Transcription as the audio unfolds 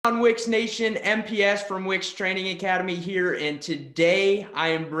On Wix Nation, MPS from Wix Training Academy here, and today I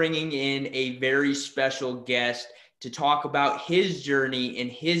am bringing in a very special guest to talk about his journey and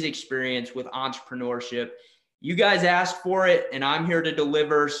his experience with entrepreneurship. You guys asked for it, and I'm here to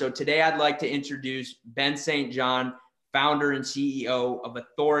deliver. So today I'd like to introduce Ben St. John, founder and CEO of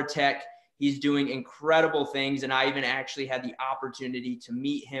Authortech. He's doing incredible things, and I even actually had the opportunity to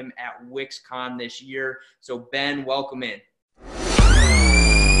meet him at WixCon this year. So Ben, welcome in.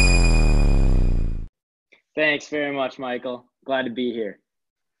 Thanks very much, Michael. Glad to be here.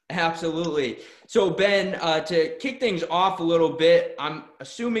 Absolutely. So Ben, to kick things off a little bit, I'm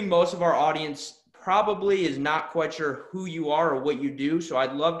assuming most of our audience probably is not quite sure who you are or what you do. So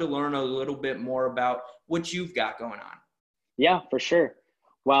I'd love to learn a little bit more about what you've got going on. Yeah, for sure.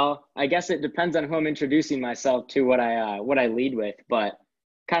 Well, I guess it depends on who I'm introducing myself to, what I lead with, but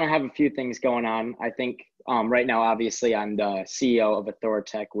kind of have a few things going on. I think right now, obviously, I'm the CEO of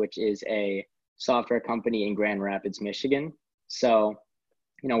Authortech, which is a software company in Grand Rapids, Michigan. So,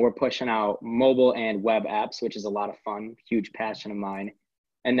 we're pushing out mobile and web apps, which is a lot of fun, huge passion of mine.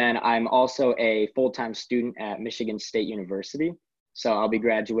 And then I'm also a full-time student at Michigan State University. So I'll be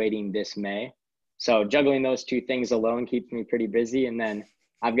graduating this May. So juggling those two things alone keeps me pretty busy. And then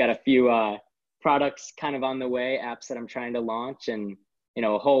I've got a few products kind of on the way, apps that I'm trying to launch, and,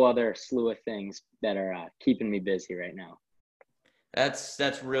 a whole other slew of things that are keeping me busy right now.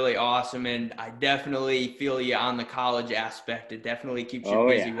 That's really awesome, and I definitely feel you on the college aspect. It definitely keeps you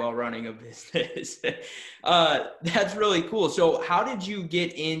busy while running a business. That's really cool. So how did you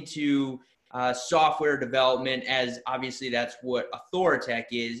get into software development, as obviously that's what Authortech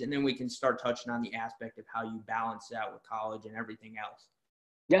is, and then we can start touching on the aspect of how you balance that with college and everything else.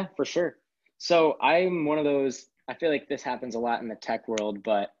 Yeah, for sure. So I'm one of those, I feel like this happens a lot in the tech world,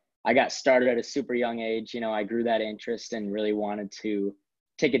 but I got started at a super young age. I grew that interest and really wanted to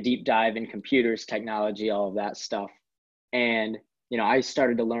take a deep dive in computers, technology, all of that stuff. And, I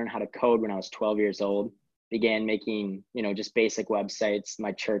started to learn how to code when I was 12 years old, began making, just basic websites.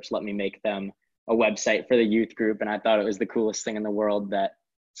 My church let me make them a website for the youth group. And I thought it was the coolest thing in the world that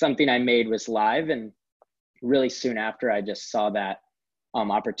something I made was live. And really soon after, I just saw that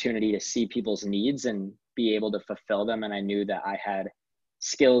opportunity to see people's needs and be able to fulfill them. And I knew that I had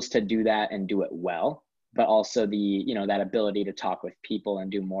skills to do that and do it well, but also that ability to talk with people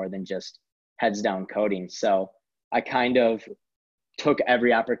and do more than just heads down coding. So I kind of took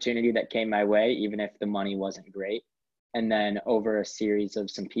every opportunity that came my way, even if the money wasn't great. And then over a series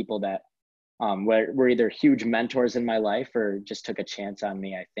of some people that were either huge mentors in my life or just took a chance on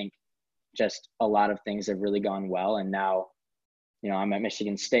me, I think just a lot of things have really gone well. And now, I'm at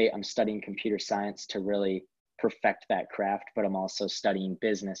Michigan State. I'm studying computer science to really perfect that craft, but I'm also studying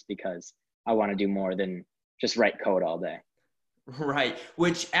business because I want to do more than just write code all day. Right,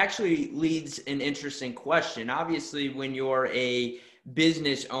 which actually leads an interesting question. Obviously, when you're a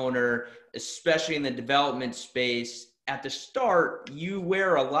business owner, especially in the development space, at the start, you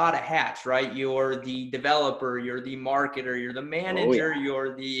wear a lot of hats, right? You're the developer, you're the marketer, you're the manager,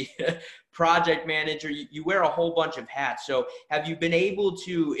 you're the project manager. You wear a whole bunch of hats. So have you been able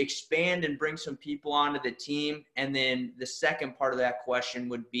to expand and bring some people onto the team? And then the second part of that question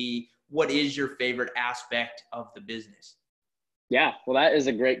would be, what is your favorite aspect of the business? Yeah, well, that is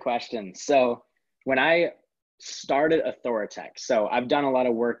a great question. So when I started Authortech, so I've done a lot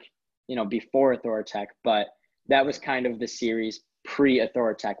of work, before Authortech, but that was kind of the series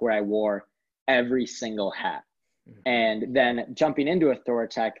pre-Authortech where I wore every single hat. And then jumping into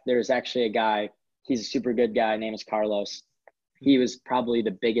Authortech, there's actually a guy, he's a super good guy, name is Carlos. He was probably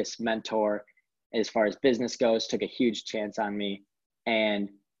the biggest mentor as far as business goes, took a huge chance on me. And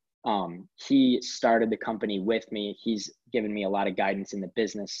he started the company with me. He's given me a lot of guidance in the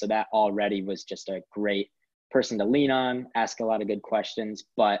business. So that already was just a great person to lean on, ask a lot of good questions,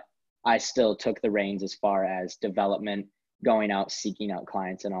 but I still took the reins as far as development, going out, seeking out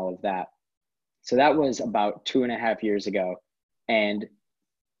clients and all of that. So that was about 2.5 years ago. And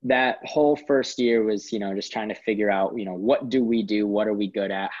that whole first year was, just trying to figure out, what do we do? What are we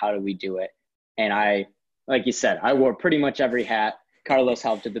good at? How do we do it? And I, like you said, I wore pretty much every hat. Carlos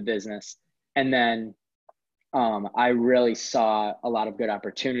helped with the business. And then I really saw a lot of good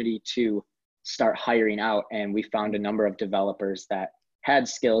opportunity to start hiring out. And we found a number of developers that had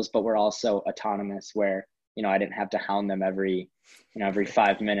skills, but were also autonomous, where, I didn't have to hound them every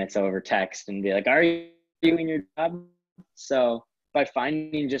 5 minutes over text and be like, are you doing your job? So by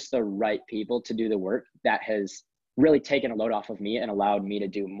finding just the right people to do the work, that has really taken a load off of me and allowed me to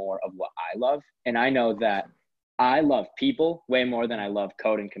do more of what I love. And I know that I love people way more than I love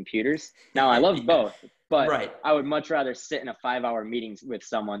code and computers. Now I love both, but Right. I would much rather sit in a 5-hour meeting with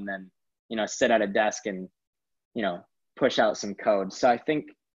someone than, sit at a desk and, push out some code. So I think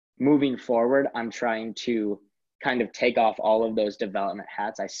moving forward, I'm trying to kind of take off all of those development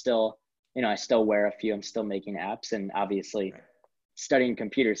hats. I still wear a few. I'm still making apps, and obviously studying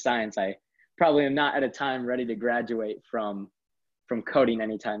computer science, I probably am not at a time ready to graduate from coding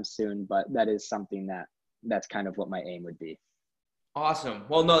anytime soon, but that is something that's kind of what my aim would be. Awesome.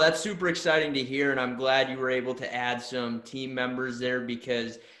 Well, no, that's super exciting to hear, and I'm glad you were able to add some team members there,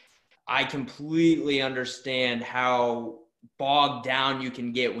 because I completely understand how bogged down you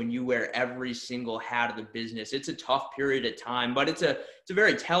can get when you wear every single hat of the business. It's a tough period of time, but it's a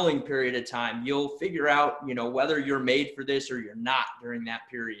very telling period of time. You'll figure out, whether you're made for this or you're not during that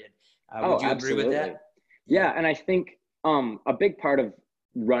period. Would you agree with that? Yeah, and I think a big part of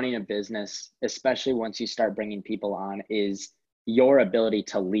running a business, especially once you start bringing people on, is your ability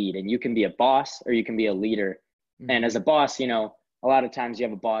to lead. And you can be a boss or you can be a leader. Mm-hmm. And as a boss, a lot of times you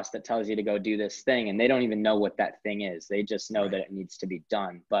have a boss that tells you to go do this thing and they don't even know what that thing is. They just know that it needs to be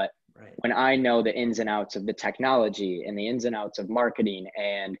done. But when I know the ins and outs of the technology and the ins and outs of marketing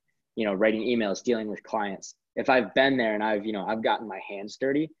and, writing emails, dealing with clients, if I've been there and I've gotten my hands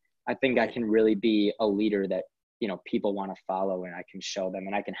dirty, I think I can really be a leader that, people want to follow, and I can show them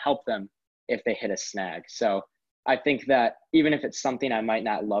and I can help them if they hit a snag. So I think that even if it's something I might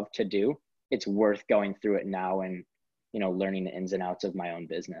not love to do, it's worth going through it now and, learning the ins and outs of my own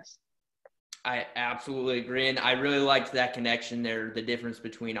business. I absolutely agree. And I really liked that connection there, the difference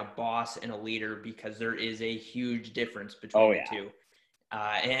between a boss and a leader, because there is a huge difference between the two.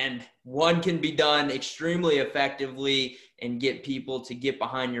 And one can be done extremely effectively and get people to get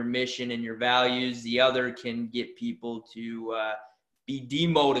behind your mission and your values. The other can get people to be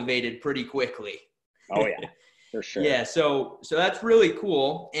demotivated pretty quickly. Oh yeah, for sure. Yeah. So that's really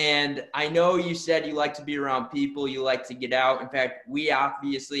cool. And I know you said you like to be around people, you like to get out. In fact, we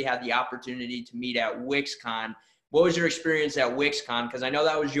obviously had the opportunity to meet at WixCon. What was your experience at WixCon? Because I know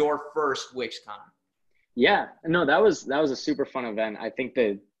that was your first WixCon. Yeah, no, that was a super fun event. I think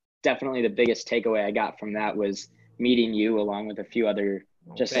definitely the biggest takeaway I got from that was meeting you along with a few other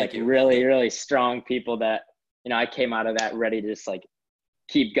really, really strong people that, I came out of that ready to just like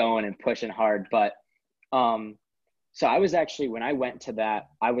keep going and pushing hard. But so I was actually, when I went to that,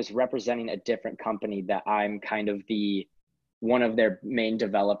 I was representing a different company that I'm kind of one of their main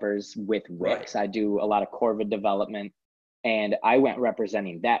developers with Wix. I do a lot of Corvid development, and I went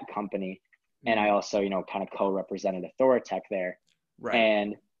representing that company. And I also, kind of co-represented Authorotech there.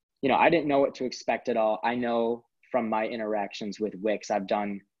 And, I didn't know what to expect at all. I know from my interactions with Wix, I've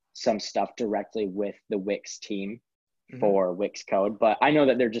done some stuff directly with the Wix team for Wix Code, but I know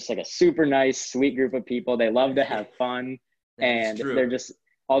that they're just like a super nice, sweet group of people. They love to have fun. And they're just,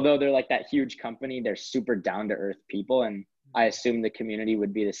 although they're like that huge company, they're super down to earth people. And I assumed the community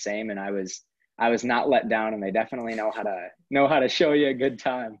would be the same. And I was not let down, and they definitely know how to show you a good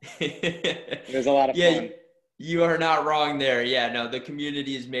time. It was a lot of fun. You are not wrong there. Yeah, no, the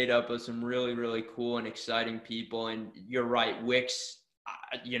community is made up of some really, really cool and exciting people. And you're right, Wix,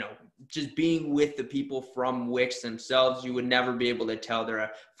 just being with the people from Wix themselves, you would never be able to tell they're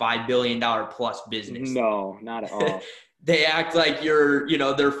a $5 billion plus business. No, not at all. They act like you're,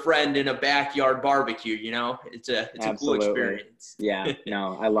 their friend in a backyard barbecue, it's a cool experience. Yeah,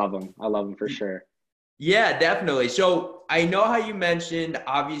 no, I love them. I love them for sure. Yeah, definitely. So I know how you mentioned,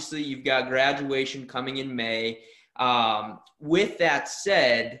 obviously you've got graduation coming in May. With that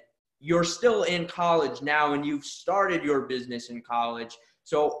said, you're still in college now and you've started your business in college.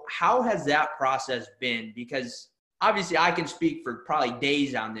 So how has that process been? Because obviously I can speak for probably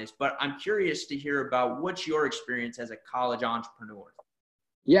days on this, but I'm curious to hear about what's your experience as a college entrepreneur.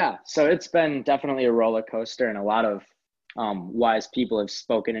 Yeah, so it's been definitely a roller coaster, and a lot of wise people have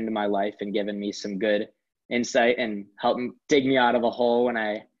spoken into my life and given me some good insight and helped dig me out of a hole when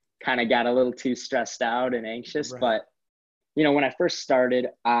I kind of got a little too stressed out and anxious. But, when I first started,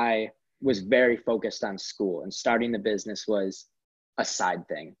 I was very focused on school, and starting the business was a side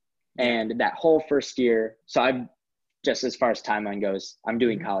thing. And that whole first year, so I'm just, as far as timeline goes, I'm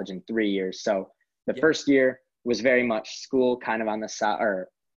doing college in 3 years. So the first year was very much school kind of on the side, or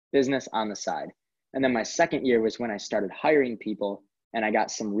business on the side. And then my second year was when I started hiring people, and I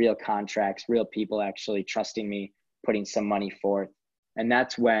got some real contracts, real people actually trusting me, putting some money forth. And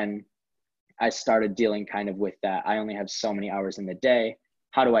that's when I started dealing kind of with that. I only have so many hours in the day.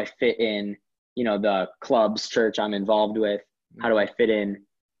 How do I fit in, the clubs, church I'm involved with? How do I fit in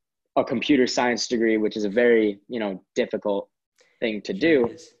a computer science degree, which is a very, difficult thing to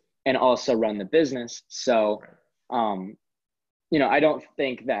do, and also run the business? So I don't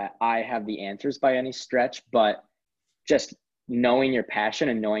think that I have the answers by any stretch, but just knowing your passion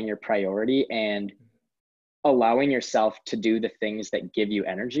and knowing your priority and allowing yourself to do the things that give you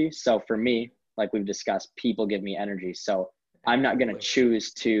energy. So for me, like we've discussed, people give me energy. So I'm not going to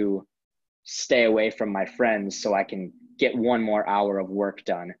choose to stay away from my friends so I can get one more hour of work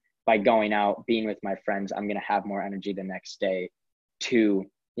done. By going out, being with my friends, I'm going to have more energy the next day to,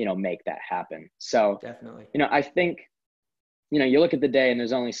 make that happen. So definitely, I think, you look at the day and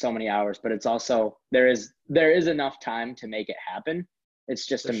there's only so many hours, but it's also, there is enough time to make it happen. It's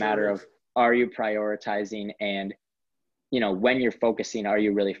just a matter of, are you prioritizing, and, when you're focusing, are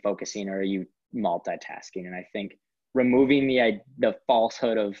you really focusing, or are you multitasking? And I think removing the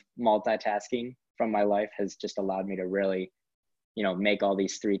falsehood of multitasking from my life has just allowed me to really, make all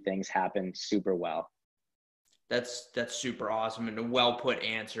these three things happen super well. That's super awesome and a well put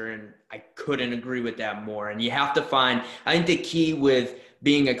answer. And I couldn't agree with that more. And you have to find, I think the key with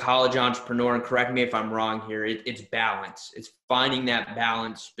being a college entrepreneur, and correct me if I'm wrong here, it's balance. It's finding that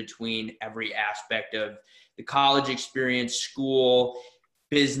balance between every aspect of the college experience, school,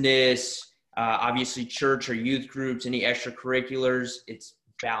 business, obviously church or youth groups, any extracurriculars. It's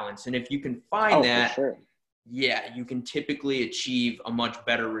balance. And if you can find that, for sure. Yeah, you can typically achieve a much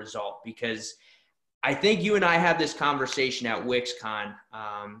better result, because I think you and I had this conversation at WixCon,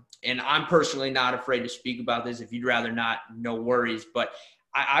 and I'm personally not afraid to speak about this. If you'd rather not, no worries. But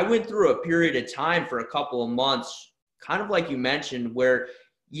I went through a period of time for a couple of months, kind of like you mentioned, where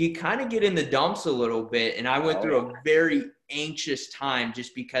you kind of get in the dumps a little bit. And I went through a very anxious time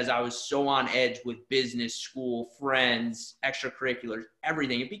just because I was so on edge with business, school, friends, extracurriculars,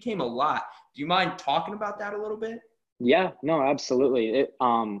 everything. It became a lot. Do you mind talking about that a little bit? Yeah, no, absolutely.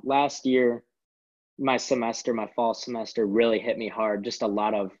 Last year, my fall semester really hit me hard. Just a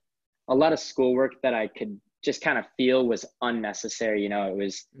lot of schoolwork that I could just kind of feel was unnecessary. It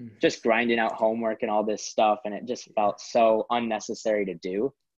was just grinding out homework and all this stuff. And it just felt so unnecessary to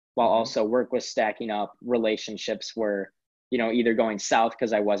do, while also work was stacking up. Relationships were, either going south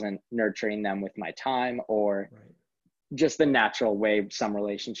because I wasn't nurturing them with my time, or just the natural way some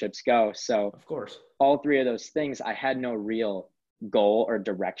relationships go. So of course, all three of those things, I had no real goal or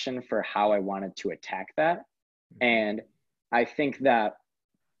direction for how I wanted to attack that. And I think that,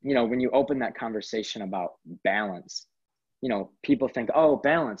 when you open that conversation about balance, people think, oh,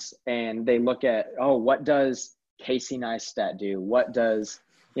 balance. And they look at, oh, what does Casey Neistat do? What does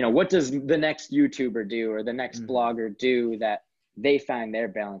the next YouTuber do, or the next blogger do, that they find their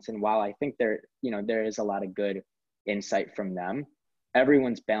balance? And while I think there is a lot of good insight from them,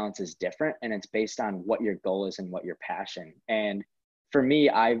 everyone's balance is different, and it's based on what your goal is and what your passion. And for me,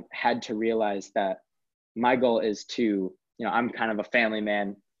 I've had to realize that my goal is to, I'm kind of a family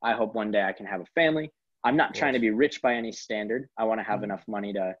man. I hope one day I can have a family. I'm not trying to be rich by any standard. I want to have enough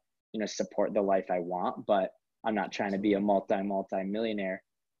money to, support the life I want, but I'm not trying to be a multi-millionaire.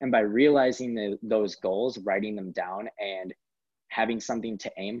 And by realizing those goals, writing them down, and having something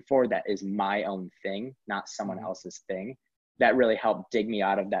to aim for that is my own thing, not someone else's thing, that really helped dig me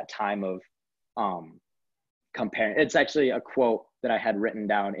out of that time of comparing. It's actually a quote that I had written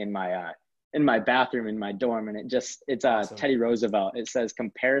down in my bathroom in my dorm, and it's awesome. Teddy Roosevelt. It says,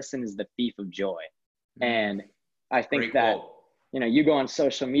 "Comparison is the thief of joy." And I think that you go on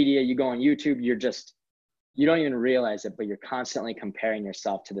social media, you go on YouTube, you don't even realize it, but you're constantly comparing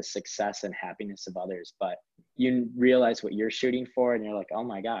yourself to the success and happiness of others. But you realize what you're shooting for, and you're like, oh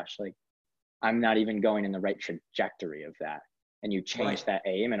my gosh, like I'm not even going in the right trajectory of that. And you change that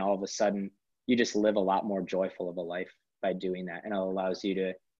aim, and all of a sudden you just live a lot more joyful of a life by doing that. And it allows you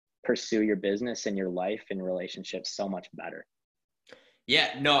to pursue your business and your life and relationships so much better.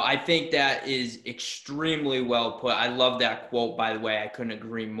 Yeah, no, I think that is extremely well put. I love that quote, by the way. I couldn't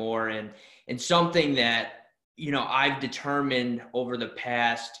agree more. And something that, I've determined over the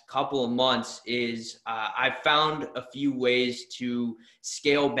past couple of months is I've found a few ways to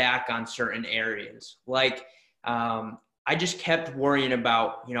scale back on certain areas. Like I just kept worrying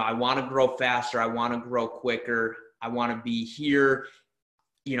about, I want to grow faster. I want to grow quicker. I want to be here.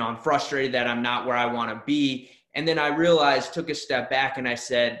 I'm frustrated that I'm not where I want to be. And then I realized, took a step back, and I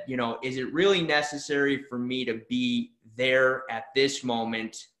said, is it really necessary for me to be there at this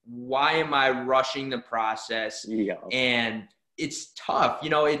moment? Why am I rushing the process? Yeah. And it's tough.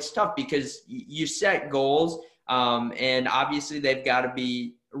 It's tough because you set goals, and obviously they've got to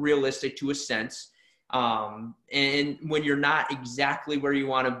be realistic to a sense. And when you're not exactly where you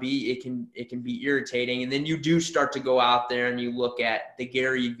want to be, it can be irritating. And then you do start to go out there and you look at the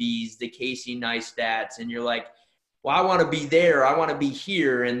Gary V's, the Casey Neistats, and you're like, well, I want to be there, I want to be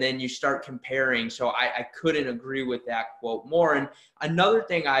here, and then you start comparing. So I couldn't agree with that quote more. And another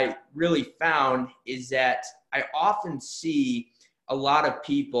thing I really found is that I often see a lot of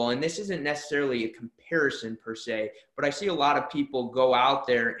people, and this isn't necessarily a comparison per se, but I see a lot of people go out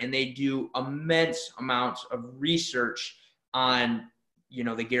there and they do immense amounts of research on,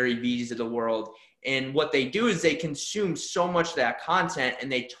 the Gary V's of the world. And what they do is they consume so much of that content,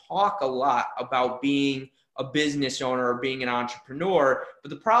 and they talk a lot about being a business owner or being an entrepreneur. But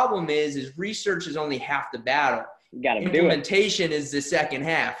the problem is research is only half the battle. You got to do it. Implementation is the second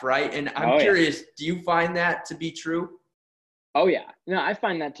half, right? And I'm curious, do you find that to be true? Oh yeah. No, I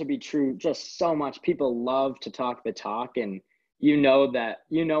find that to be true just so much. People love to talk the talk, and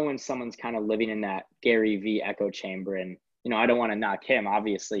when someone's kind of living in that Gary V echo chamber. And I don't want to knock him.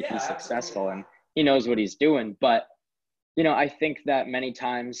 Obviously, he's successful and he knows what he's doing. But I think that many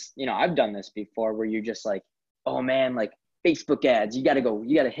times, I've done this before where you're just like, oh man, like Facebook ads, you got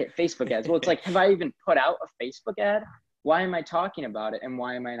to hit Facebook ads. Well, it's like, have I even put out a Facebook ad? Why am I talking about it? And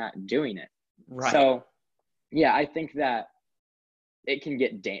why am I not doing it? Right. So yeah, I think that it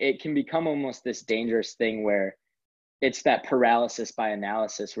can become almost this dangerous thing where it's that paralysis by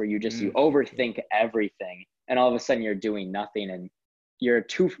analysis where you overthink everything, and all of a sudden you're doing nothing, and you're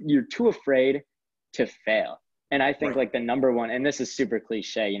too afraid to fail. And I think like the number one, and this is super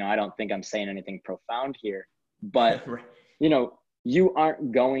cliche, I don't think I'm saying anything profound here, but you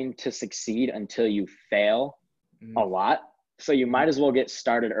aren't going to succeed until you fail a lot. So you might as well get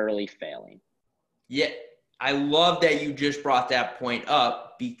started early failing. Yeah. I love that you just brought that point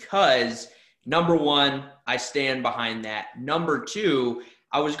up, because number one, I stand behind that. Number two,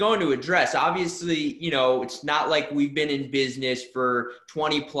 I was going to address, obviously, it's not like we've been in business for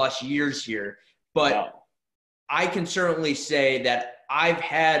 20 plus years here, but I can certainly say that I've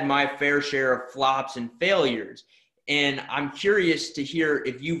had my fair share of flops and failures. And I'm curious to hear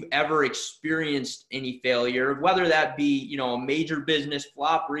if you've ever experienced any failure, whether that be, a major business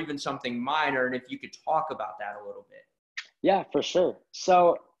flop or even something minor, and if you could talk about that a little bit. Yeah, for sure.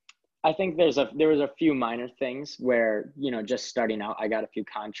 So I think there was a few minor things where, just starting out, I got a few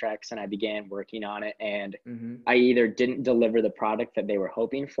contracts and I began working on it, and I either didn't deliver the product that they were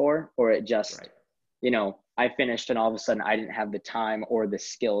hoping for, or it just, I finished and all of a sudden I didn't have the time or the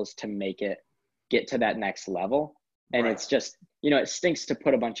skills to make it get to that next level. And it's just, it stinks to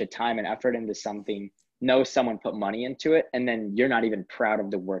put a bunch of time and effort into something, know someone put money into it, and then you're not even proud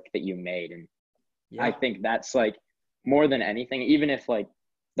of the work that you made. And I think that's like more than anything, even if like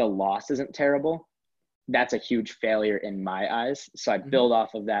the loss isn't terrible, that's a huge failure in my eyes. So I build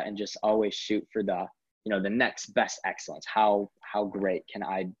off of that and just always shoot for the, the next best excellence. How great can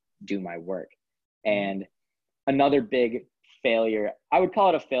I do my work? And another big failure, I would call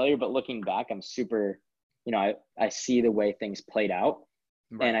it a failure, but looking back, I'm super, I see the way things played out.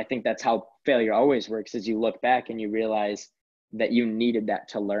 Right. And I think that's how failure always works, is you look back and you realize that you needed that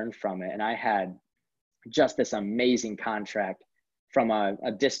to learn from it. And I had just this amazing contract from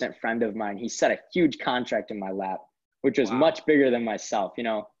a distant friend of mine. He set a huge contract in my lap, which was much bigger than myself,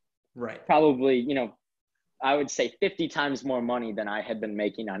 probably, I would say 50 times more money than I had been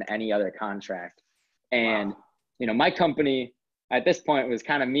making on any other contract. And, my company at this point was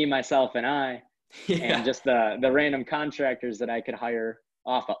kind of me, myself, and I, and just the random contractors that I could hire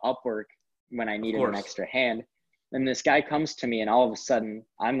off of Upwork when I needed an extra hand. And this guy comes to me, and all of a sudden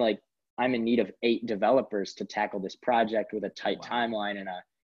I'm in need of 8 developers to tackle this project with a tight timeline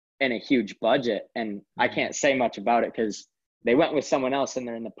and a huge budget. And I can't say much about it because they went with someone else and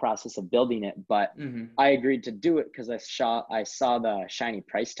they're in the process of building it. But I agreed to do it because I saw the shiny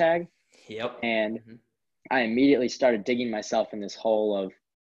price tag. Yep. And I immediately started digging myself in this hole of,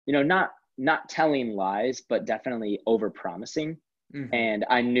 not telling lies, but definitely over promising. And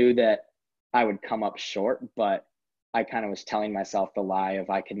I knew that I would come up short, but I kind of was telling myself the lie of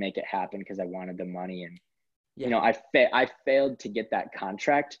I could make it happen because I wanted the money. And, I failed to get that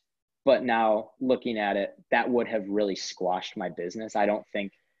contract, but now looking at it, that would have really squashed my business. I don't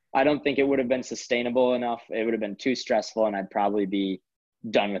think it would have been sustainable enough. It would have been too stressful, and I'd probably be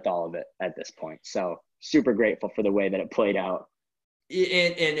done with all of it at this point. So super grateful for the way that it played out.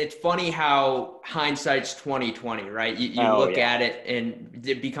 And it's funny how hindsight's 20/20, right? You look at it and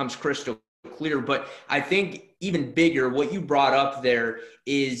it becomes crystal clear. But I think even bigger, what you brought up there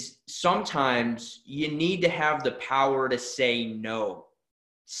is sometimes you need to have the power to say no.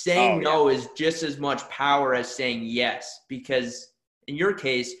 Saying no is just as much power as saying yes, because in your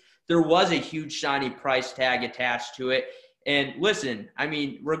case, there was a huge shiny price tag attached to it. And listen, I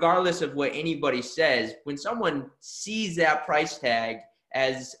mean, regardless of what anybody says, when someone sees that price tag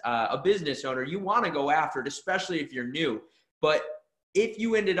as a business owner, you want to go after it, especially if you're new. But if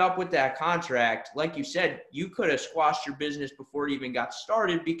you ended up with that contract, like you said, you could have squashed your business before it even got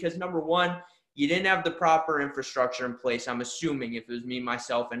started because, number one, you didn't have the proper infrastructure in place. I'm assuming if it was me,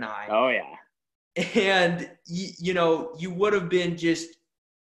 myself, and I. Oh, yeah. And, you would have been just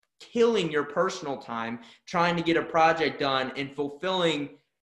killing your personal time trying to get a project done and fulfilling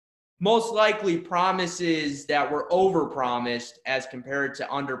most likely promises that were over-promised as compared to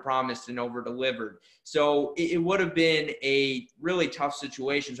under-promised and over-delivered. So it would have been a really tough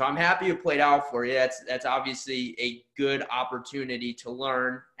situation. So I'm happy it played out for you. That's obviously a good opportunity to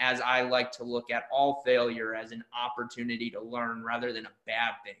learn, as I like to look at all failure as an opportunity to learn rather than a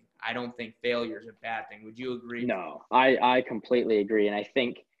bad thing. I don't think failure is a bad thing. Would you agree? No, I completely agree. And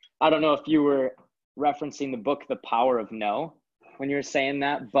I don't know if you were referencing the book, The Power of No, when you were saying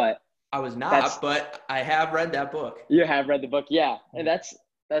that, but I was not, but I have read that book. You have read the book. Yeah. And that's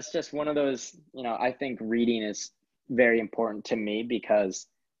just one of those, I think reading is very important to me because,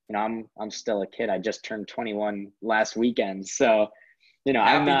 I'm still a kid. I just turned 21 last weekend. So, I'm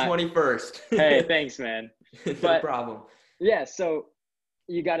not. Happy 21st. Hey, thanks, man. No problem. Yeah. So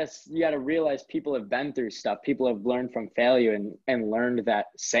you gotta realize people have been through stuff. People have learned from failure and learned that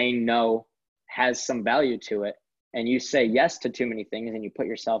saying no has some value to it. And you say yes to too many things and you put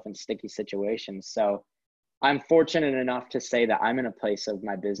yourself in sticky situations. So I'm fortunate enough to say that I'm in a place of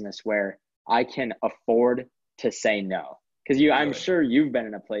my business where I can afford to say no. Because I'm sure you've been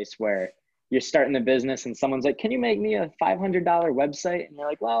in a place where you're starting the business and someone's like, can you make me a $500 website? And you're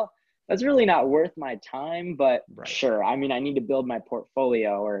like, well, that's really not worth my time, but sure. I mean, I need to build my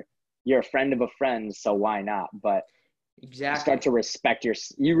portfolio, or you're a friend of a friend, so why not? But exactly. You start to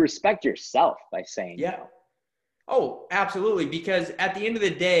respect yourself by saying no. Oh, absolutely. Because at the end of the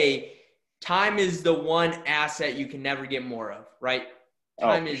day, time is the one asset you can never get more of, right?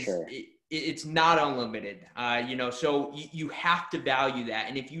 Time is, sure. It's not unlimited, so you have to value that.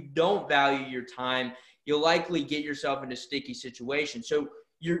 And if you don't value your time, you'll likely get yourself into sticky situations. So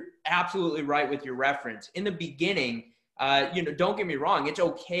you're absolutely right with your reference. In the beginning, don't get me wrong. It's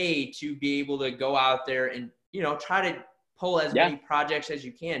okay to be able to go out there and, try to pull as many projects as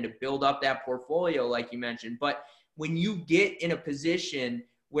you can to build up that portfolio, like you mentioned. But when you get in a position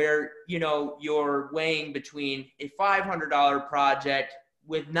where, you're weighing between a $500 project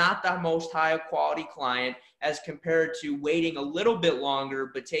with not the most high quality client as compared to waiting a little bit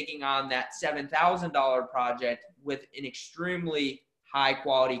longer, but taking on that $7,000 project with an extremely high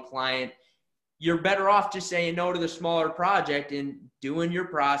quality client, you're better off just saying no to the smaller project and doing your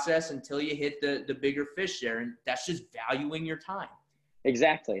process until you hit the bigger fish there. And that's just valuing your time.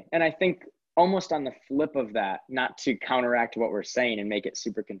 Exactly. And I think almost on the flip of that, not to counteract what we're saying and make it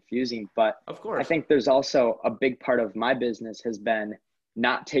super confusing, but of course, I think there's also a big part of my business has been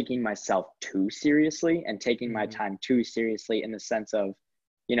not taking myself too seriously and taking my time too seriously, in the sense of,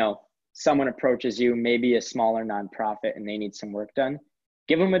 someone approaches you, maybe a smaller nonprofit, and they need some work done,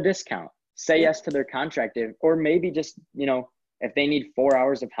 give them a discount, say yes to their contract, or maybe just, if they need 4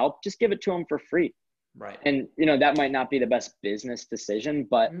 hours of help, just give it to them for free. Right. And, that might not be the best business decision,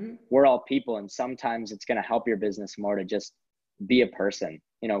 but we're all people. And sometimes it's going to help your business more to just be a person,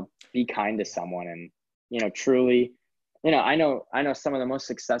 be kind to someone. And, truly, I know some of the most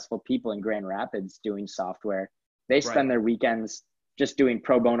successful people in Grand Rapids doing software, they spend their weekends just doing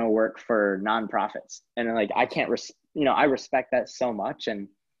pro bono work for nonprofits. And I can't, I respect that so much. And,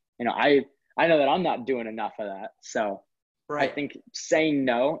 I know that I'm not doing enough of that. So I think saying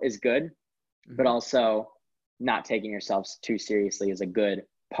no is good, but also not taking yourselves too seriously is a good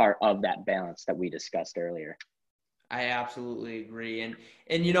part of that balance that we discussed earlier. I absolutely agree. And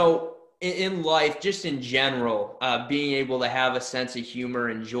in life, just in general, being able to have a sense of humor,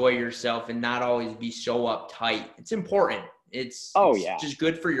 enjoy yourself, and not always be so uptight, it's important. It's just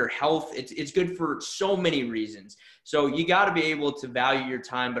good for your health. It's good for so many reasons. So you got to be able to value your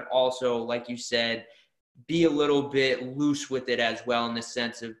time, but also, like you said, be a little bit loose with it as well, in the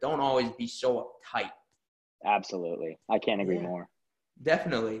sense of don't always be so uptight. Absolutely. I can't agree more.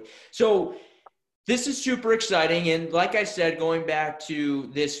 Definitely. So this is super exciting. And like I said, going back to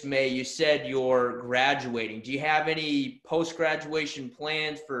this May, you said you're graduating. Do you have any post-graduation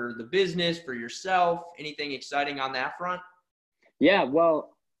plans for the business, for yourself? Anything exciting on that front? Yeah,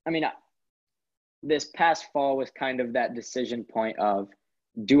 well, I mean, this past fall was kind of that decision point of,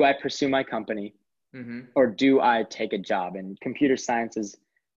 do I pursue my company or do I take a job? And computer science is a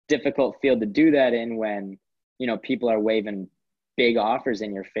difficult field to do that in when, people are waving big offers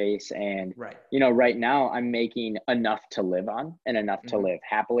in your face. And, right now I'm making enough to live on and enough to live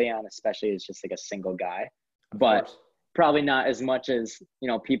happily on, especially as just like a single guy. But probably not as much as,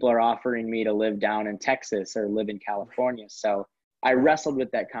 people are offering me to live down in Texas or live in California. So I wrestled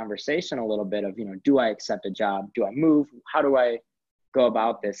with that conversation a little bit of, do I accept a job? Do I move? How do I go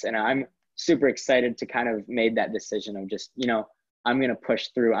about this? And I'm super excited to kind of made that decision of just, I'm going to push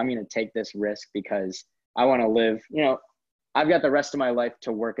through. I'm going to take this risk because I want to live, I've got the rest of my life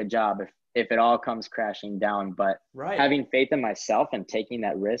to work a job if it all comes crashing down. But having faith in myself and taking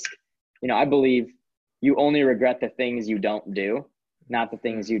that risk, I believe you only regret the things you don't do, not the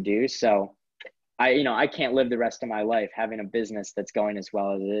things you do. So I can't live the rest of my life having a business that's going as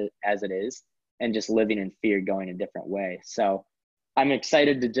well as it is and just living in fear going a different way. So I'm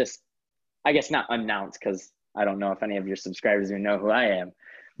excited to just, I guess not announce, because I don't know if any of your subscribers even know who I am,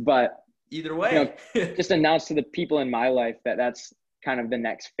 but either way, just announce to the people in my life that that's kind of the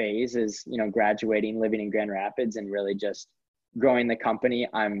next phase is, graduating, living in Grand Rapids, and really just growing the company.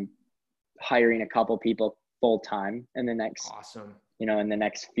 I'm hiring a couple people full time in the next, in the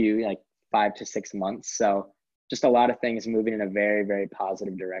next few, like 5 to 6 months. So just a lot of things moving in a very, very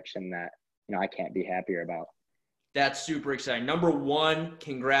positive direction that, I can't be happier about. That's super exciting. Number one,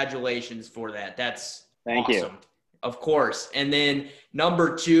 congratulations for that. That's Thank awesome. you. Of course. And then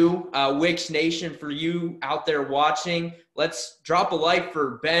number two, Wix Nation, for you out there watching, let's drop a like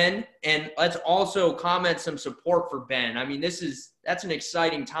for Ben, and let's also comment some support for Ben. I mean, that's an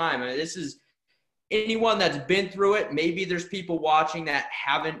exciting time. I mean, this is anyone that's been through it. Maybe there's people watching that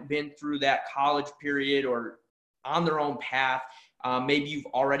haven't been through that college period or on their own path. Maybe you've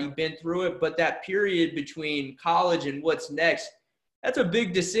already been through it, but that period between college and what's next, that's a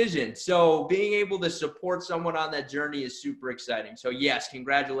big decision. So being able to support someone on that journey is super exciting. So yes,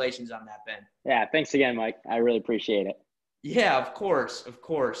 congratulations on that, Ben. Yeah, thanks again, Mike. I really appreciate it. Yeah, of course, of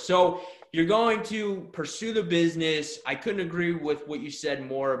course. So you're going to pursue the business. I couldn't agree with what you said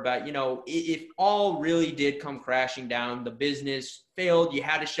more about, if all really did come crashing down, the business failed, you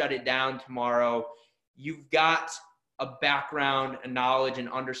had to shut it down tomorrow. You've got a background, a knowledge, and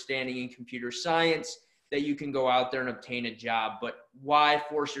understanding in computer science that you can go out there and obtain a job. But why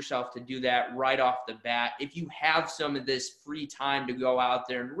force yourself to do that right off the bat? If you have some of this free time to go out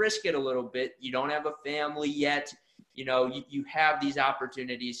there and risk it a little bit, you don't have a family yet, you have these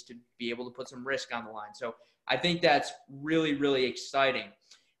opportunities to be able to put some risk on the line. So I think that's really, really exciting.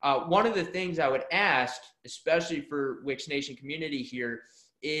 One of the things I would ask, especially for Wix Nation community here,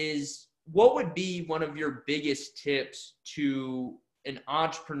 is what would be one of your biggest tips to an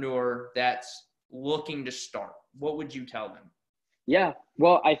entrepreneur that's looking to start? What would you tell them? Yeah,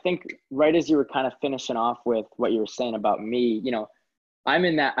 well, I think right as you were kind of finishing off with what you were saying about me, I'm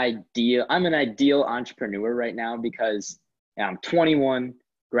an ideal entrepreneur right now because I'm 21,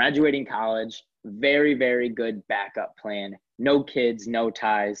 graduating college, very, very good backup plan, no kids, no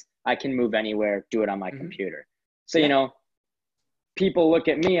ties. I can move anywhere, do it on my computer. So, people look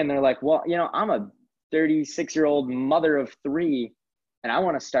at me and they're like, well, I'm a 36-year-old mother of 3 and I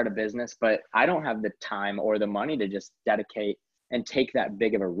want to start a business, but I don't have the time or the money to just dedicate and take that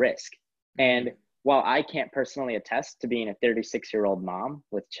big of a risk. And while I can't personally attest to being a 36-year-old mom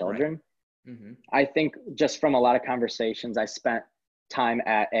with children, I think just from a lot of conversations, I spent time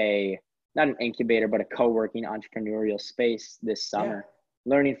at not an incubator, but a co-working entrepreneurial space this summer,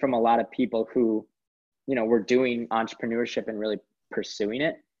 learning from a lot of people who, were doing entrepreneurship and really pursuing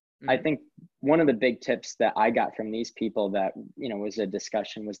it. I think one of the big tips that I got from these people that, was a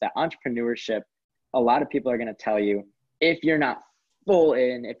discussion was that entrepreneurship, a lot of people are going to tell you, if you're not full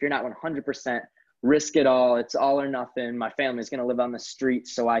in, if you're not 100% risk it all, it's all or nothing. My family's going to live on the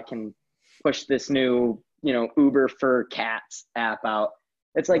streets so I can push this new, Uber for cats app out.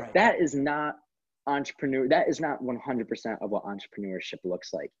 It's like, that is not that is not 100% of what entrepreneurship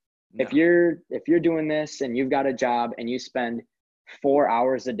looks like. No. If you're doing this and you've got a job and you spend 4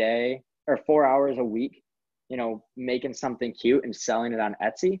 hours a day or 4 hours a week, making something cute and selling it on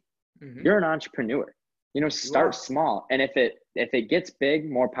Etsy, you're an entrepreneur. Start small. And if it gets big,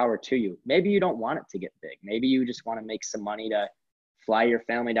 more power to you. Maybe you don't want it to get big. Maybe you just want to make some money to fly your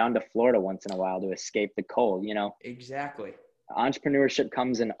family down to Florida once in a while to escape the cold, Exactly. Entrepreneurship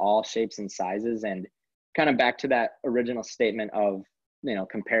comes in all shapes and sizes, and kind of back to that original statement of,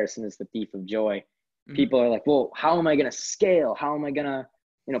 comparison is the thief of joy. People are like, well, how am I going to scale? How am I going to,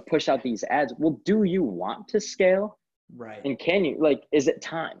 push out these ads? Well, do you want to scale? Right. And can you, is it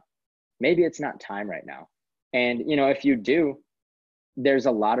time? Maybe it's not time right now. And, if you do, there's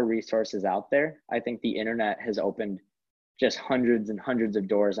a lot of resources out there. I think the internet has opened just hundreds and hundreds of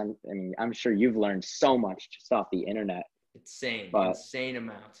doors. I'm sure you've learned so much just off the internet. Insane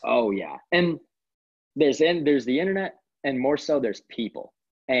amount. Oh yeah. And there's the internet, and more so there's people.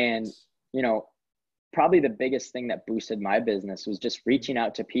 And, probably the biggest thing that boosted my business was just reaching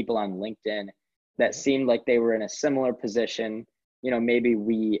out to people on LinkedIn that seemed like they were in a similar position. You know, maybe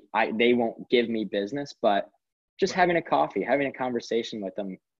they won't give me business, but just having a coffee, having a conversation with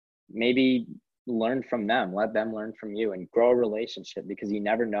them, maybe learn from them, let them learn from you, and grow a relationship, because you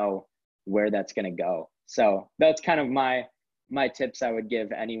never know where that's going to go. So that's kind of my tips I would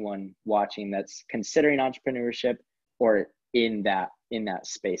give anyone watching that's considering entrepreneurship or in that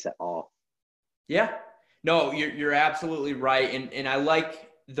space at all. Yeah, no, you're absolutely right. And I like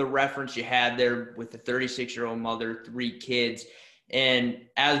the reference you had there with the 36-year-old mother, 3 kids. And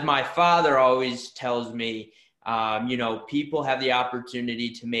as my father always tells me, you know, people have the opportunity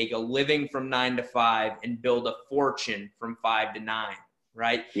to make a living from 9 to 5 and build a fortune from 5 to 9,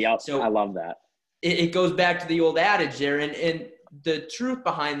 right? Yep, So I love that. It goes back to the old adage there. And the truth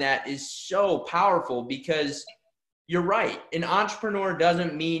behind that is so powerful, because you're right. An entrepreneur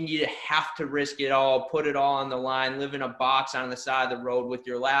doesn't mean you have to risk it all, put it all on the line, live in a box on the side of the road with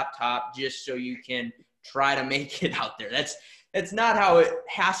your laptop just so you can try to make it out there. That's not how it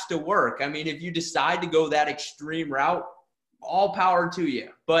has to work. I mean, if you decide to go that extreme route, all power to you.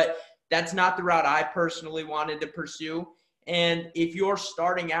 But that's not the route I personally wanted to pursue. And if you're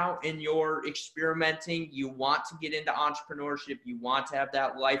starting out and you're experimenting, you want to get into entrepreneurship, you want to have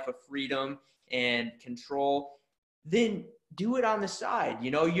that life of freedom and control, then do it on the side. You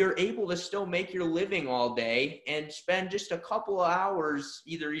know, you're able to still make your living all day and spend just a couple of hours,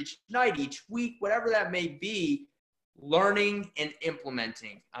 either each night, each week, whatever that may be, learning and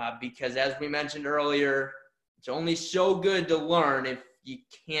implementing. Because as we mentioned earlier, it's only so good to learn if you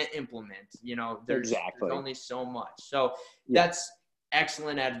can't implement. You know, there's only so much. So that's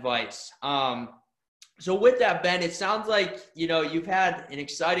excellent advice. So with that, Ben, it sounds like, you know, you've had an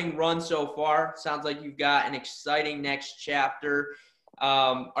exciting run so far. Sounds like you've got an exciting next chapter.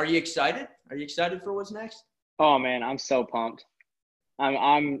 Are you excited? Are you excited for what's next? Oh man, I'm so pumped.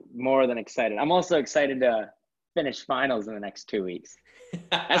 I'm more than excited. I'm also excited to finish finals in the next 2 weeks.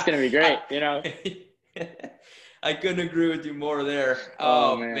 That's going to be great, you know? I couldn't agree with you more there.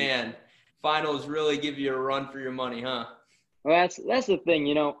 Oh man. Finals really give you a run for your money, huh? Well, that's the thing,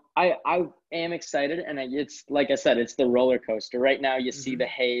 you know, I am excited, and it's like I said, it's the roller coaster. Right now you see the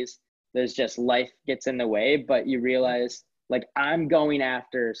haze. There's just life gets in the way, but you realize like I'm going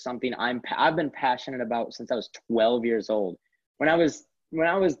after something I've been passionate about since I was 12 years old. When I was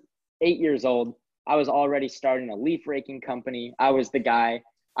 8 years old, I was already starting a leaf raking company. I was the guy.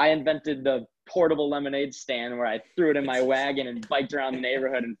 I invented the portable lemonade stand where I threw it in my wagon and biked around the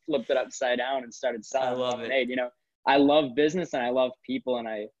neighborhood and flipped it upside down and started selling lemonade. You know, I love business and I love people, and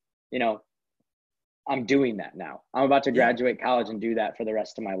I'm doing that now. I'm about to graduate college and do that for the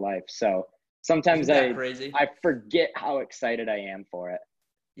rest of my life. So sometimes I forget how excited I am for it.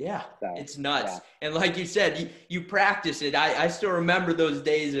 Yeah, so, it's nuts. Yeah. And like you said, you practice it. I still remember those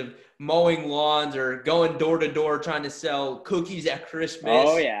days of mowing lawns or going door to door trying to sell cookies at Christmas.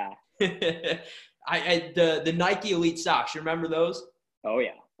 Oh yeah. The Nike Elite socks, you remember those? Oh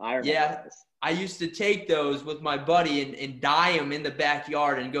yeah, I remember those. I used to take those with my buddy and dye them in the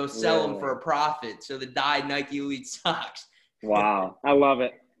backyard and go sell them for a profit. So the dyed Nike Elite socks. Wow, I love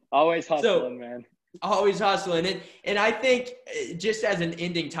it. Always hustling, man. Always hustling. And I think just as an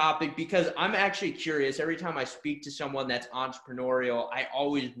ending topic, because I'm actually curious, every time I speak to someone that's entrepreneurial, I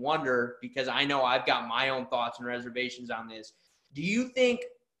always wonder, because I know I've got my own thoughts and reservations on this. Do you think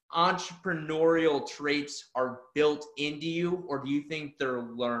entrepreneurial traits are built into you, or do you think they're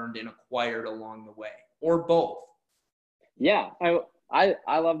learned and acquired along the way, or both? Yeah,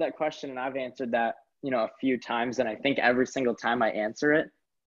 I love that question, and I've answered that, you know, a few times, and I think every single time I answer it,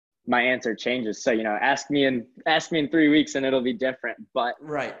 my answer changes. So, you know, ask me in 3 weeks and it'll be different. But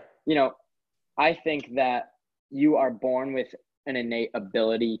you know, I think that you are born with an innate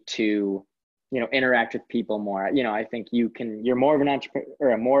ability to, you know, interact with people more. You know, I think you're more of an entrepreneur,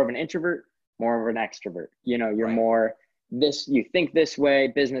 or more of an introvert, more of an extrovert. You know, you're more you think this way,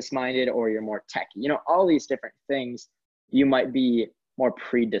 business minded, or you're more techy. You know, all these different things you might be more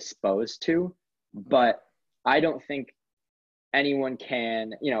predisposed to, but I don't think anyone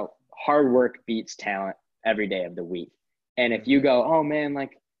can, you know, hard work beats talent every day of the week. And if you go, oh man,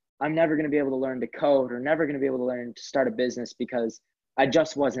 like I'm never going to be able to learn to code, or never going to be able to learn to start a business because I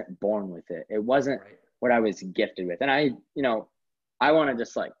just wasn't born with it. It wasn't what I was gifted with. And I want to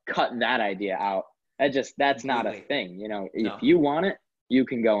just like cut that idea out. That's not a thing. You know, if you want it, you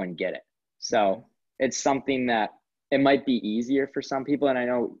can go and get it. So it's something that it might be easier for some people. And I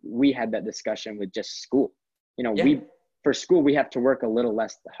know we had that discussion with just school. You know, for school, we have to work a little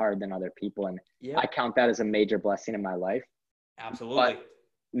less hard than other people. And I count that as a major blessing in my life. Absolutely. But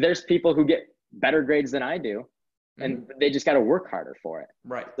there's people who get better grades than I do, and they just got to work harder for it.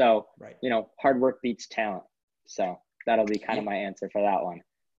 Right. So, Right. hard work beats talent. So that'll be kind of my answer for that one.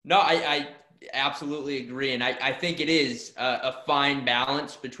 No, I absolutely agree. And I think it is a fine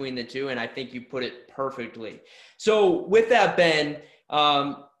balance between the two. And I think you put it perfectly. So with that, Ben,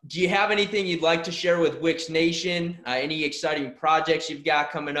 do you have anything you'd like to share with Wix Nation? Any exciting projects you've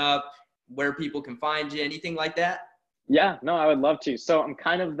got coming up, where people can find you, anything like that? Yeah, no, I would love to. So I'm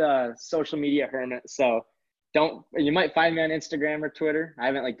kind of the social media hermit. So you might find me on Instagram or Twitter. I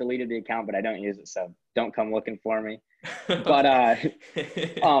haven't deleted the account, but I don't use it. So don't come looking for me. But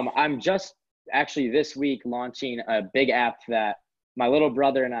I'm just actually this week launching a big app that my little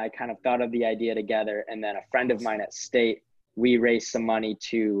brother and I kind of thought of the idea together. And then a friend of mine at State, we raised some money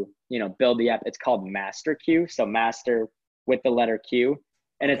to, build the app. It's called MasterQ. So master with the letter Q.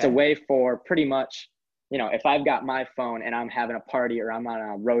 And it's a way for pretty much, if I've got my phone and I'm having a party or I'm on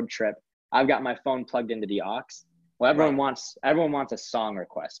a road trip, I've got my phone plugged into the aux. Well, everyone wants a song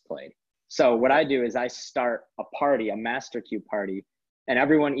request played. So what I do is I start a party, a MasterQ party, and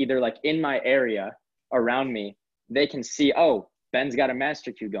everyone either in my area around me, they can see, oh, Ben's got a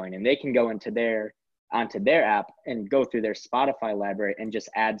MasterQ going, and they can go onto their app and go through their Spotify library and just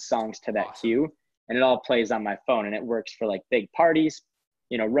add songs to that queue, and it all plays on my phone, and it works for big parties,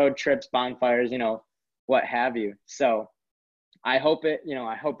 road trips, bonfires, what have you. So I hope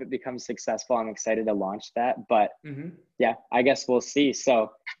it becomes successful. I'm excited to launch that, but yeah, I guess we'll see.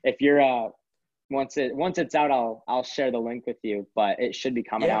 So if you're once it's out, I'll share the link with you, but it should be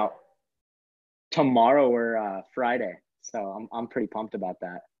coming out tomorrow or Friday. So I'm pretty pumped about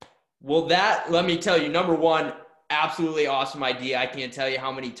that. Well, let me tell you, number one, absolutely awesome idea. I can't tell you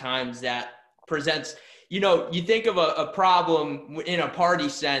how many times that presents, you think of a problem in a party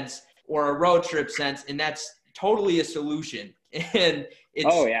sense or a road trip sense, and that's totally a solution. And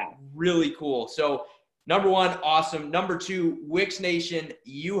it's really cool. So number one, awesome. Number two, Wix Nation,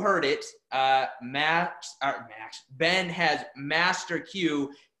 you heard it. Ben has MasterQ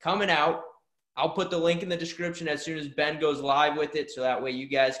coming out. I'll put the link in the description as soon as Ben goes live with it, so that way you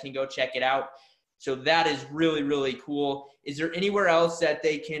guys can go check it out. So that is really, really cool. Is there anywhere else that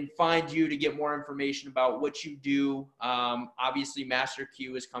they can find you to get more information about what you do? Obviously,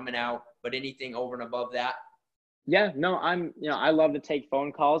 MasterQ is coming out, but anything over and above that? Yeah, no, I love to take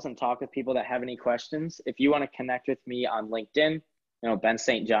phone calls and talk with people that have any questions. If you want to connect with me on LinkedIn, Ben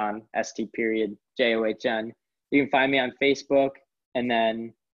St. John, ST.JOHN. You can find me on Facebook. And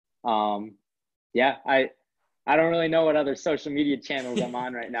then, I don't really know what other social media channels I'm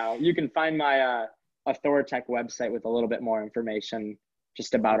on right now. You can find my AuthoriTech website with a little bit more information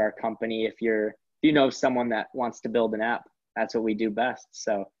just about our company. If you know someone that wants to build an app, that's what we do best.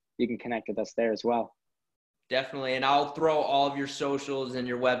 So you can connect with us there as well. Definitely. And I'll throw all of your socials and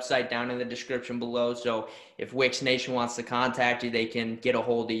your website down in the description below. So if Wix Nation wants to contact you, they can get a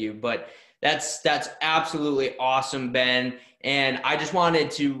hold of you. But that's absolutely awesome, Ben. And I just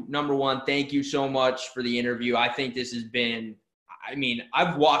wanted to, number one, thank you so much for the interview. I think this has been,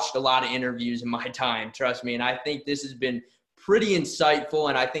 I've watched a lot of interviews in my time, trust me. And I think this has been pretty insightful.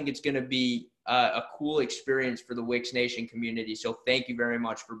 And I think it's going to be a cool experience for the Wix Nation community. So thank you very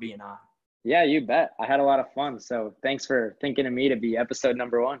much for being on. Yeah, you bet. I had a lot of fun. So thanks for thinking of me to be episode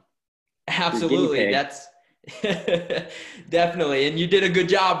number 1. Absolutely. That's definitely. And you did a good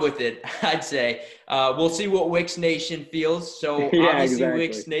job with it, I'd say. We'll see what Wix Nation feels. So obviously, exactly.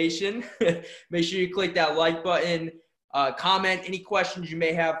 Wix Nation, make sure you click that like button, comment any questions you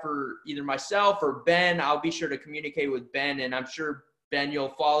may have for either myself or Ben. I'll be sure to communicate with Ben, and I'm sure, Ben,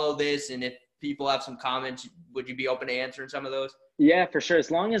 you'll follow this. And if people have some comments, would you be open to answering some of those? Yeah, for sure.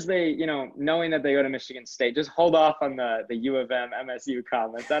 As long as they, knowing that they go to Michigan State, just hold off on the U of M, MSU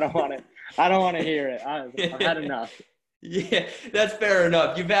comments. I don't want to hear it. I've had enough. Yeah, that's fair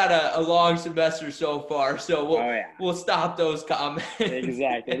enough. You've had a long semester so far, so we'll stop those comments.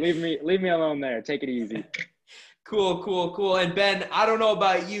 Exactly. Leave me alone there. Take it easy. Cool. And Ben, I don't know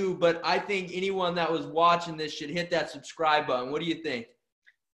about you, but I think anyone that was watching this should hit that subscribe button. What do you think?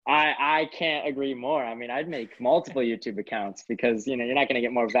 I can't agree more. I'd make multiple YouTube accounts because, you're not going to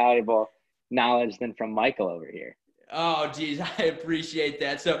get more valuable knowledge than from Michael over here. Oh, geez, I appreciate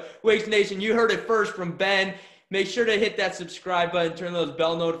that. So, Wix Nation, you heard it first from Ben. Make sure to hit that subscribe button, turn those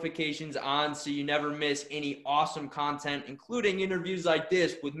bell notifications on so you never miss any awesome content, including interviews like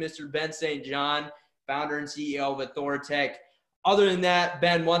this with Mr. Ben St. John, founder and CEO of AuthoriTech. Other than that,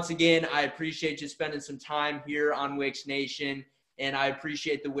 Ben, once again, I appreciate you spending some time here on Wix Nation. And I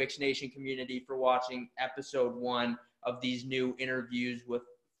appreciate the Wix Nation community for watching episode 1 of these new interviews with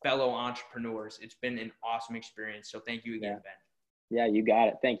fellow entrepreneurs. It's been an awesome experience. So thank you again, Ben. Yeah, you got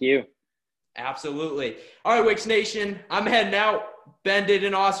it. Thank you. Absolutely. All right, Wix Nation, I'm heading out. Ben did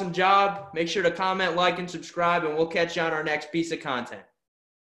an awesome job. Make sure to comment, like, and subscribe, and we'll catch you on our next piece of content.